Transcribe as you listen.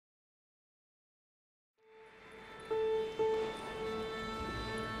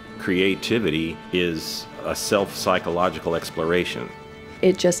creativity is a self-psychological exploration.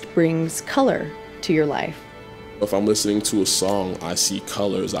 It just brings color to your life. If I'm listening to a song, I see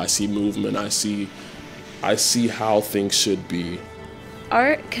colors, I see movement, I see how things should be.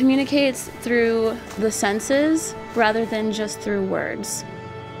 Art communicates through the senses rather than just through words.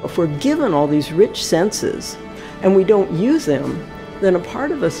 If we're given all these rich senses and we don't use them, then a part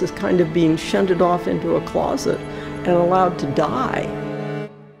of us is kind of being shunted off into a closet and allowed to die.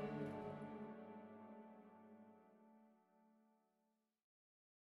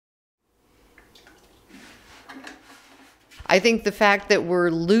 I think the fact that we're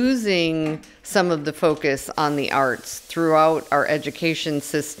losing some of the focus on the arts throughout our education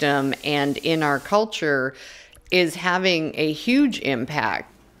system and in our culture is having a huge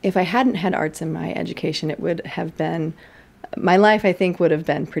impact. If I hadn't had arts in my education, it would have been, my life I think would have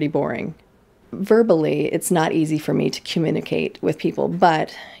been pretty boring. Verbally, it's not easy for me to communicate with people,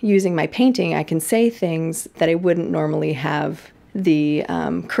 but using my painting, I can say things that I wouldn't normally have the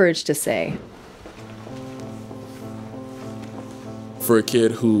courage to say. For a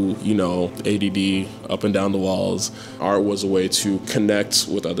kid who, ADD, up and down the walls, art was a way to connect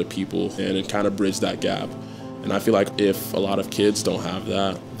with other people and it kind of bridge that gap. And I feel like if a lot of kids don't have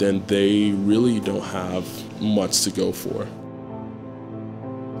that, then they really don't have much to go for.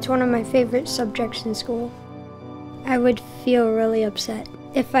 It's one of my favorite subjects in school. I would feel really upset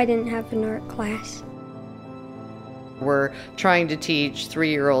if I didn't have an art class. We're trying to teach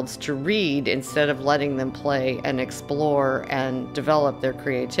 3-year-olds to read instead of letting them play and explore and develop their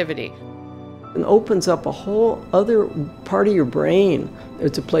creativity. It opens up a whole other part of your brain.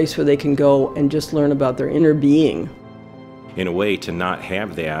 It's a place where they can go and just learn about their inner being. In a way, to not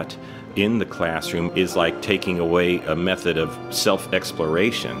have that in the classroom is like taking away a method of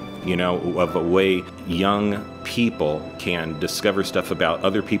self-exploration, of a way young people can discover stuff about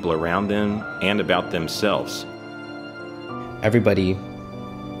other people around them and about themselves. Everybody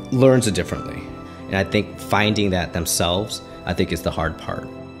learns it differently. And I think finding that themselves, I think is the hard part.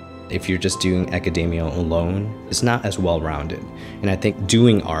 If you're just doing academia alone, it's not as well-rounded. And I think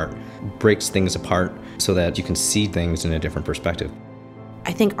doing art breaks things apart so that you can see things in a different perspective.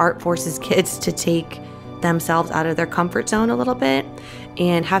 I think art forces kids to take themselves out of their comfort zone a little bit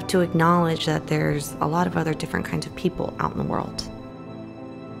and have to acknowledge that there's a lot of other different kinds of people out in the world.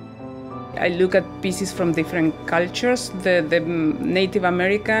 I look at pieces from different cultures, the Native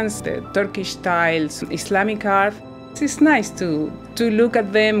Americans, the Turkish styles, Islamic art. It's nice to look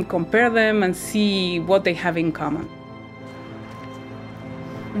at them, compare them, and see what they have in common.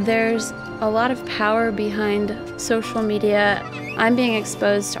 There's a lot of power behind social media. I'm being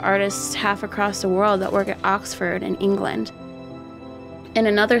exposed to artists half across the world that work at Oxford in England. In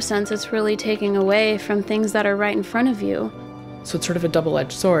another sense, it's really taking away from things that are right in front of you. So it's sort of a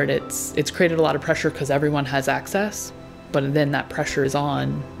double-edged sword. It's created a lot of pressure because everyone has access, but then that pressure is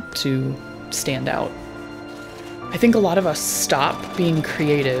on to stand out. I think a lot of us stop being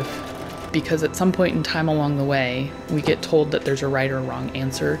creative because at some point in time along the way, we get told that there's a right or wrong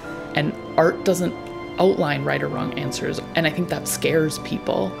answer, and art doesn't outline right or wrong answers, and I think that scares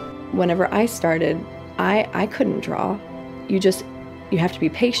people. Whenever I started, I couldn't draw. You have to be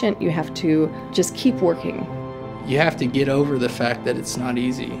patient, you have to just keep working. You have to get over the fact that it's not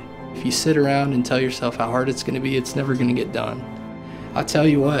easy. If you sit around and tell yourself how hard it's going to be, it's never going to get done. I'll tell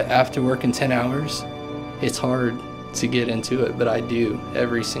you what, after working 10 hours, it's hard to get into it, but I do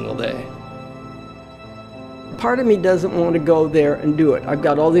every single day. Part of me doesn't want to go there and do it. I've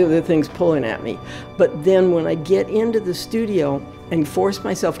got all the other things pulling at me. But then when I get into the studio and force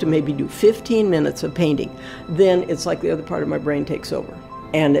myself to maybe do 15 minutes of painting, then it's like the other part of my brain takes over.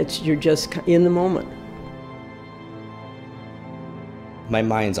 And you're just in the moment. My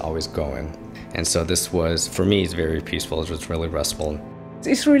mind's always going. And so this was, for me, it's very peaceful. It was really restful.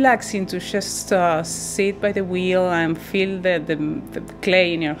 It's relaxing to just sit by the wheel and feel the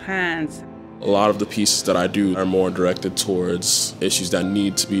clay in your hands. A lot of the pieces that I do are more directed towards issues that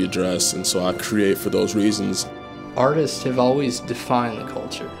need to be addressed, and so I create for those reasons. Artists have always defined the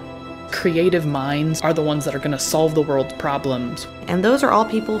culture. Creative minds are the ones that are going to solve the world's problems. And those are all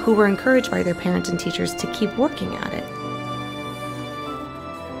people who were encouraged by their parents and teachers to keep working at it.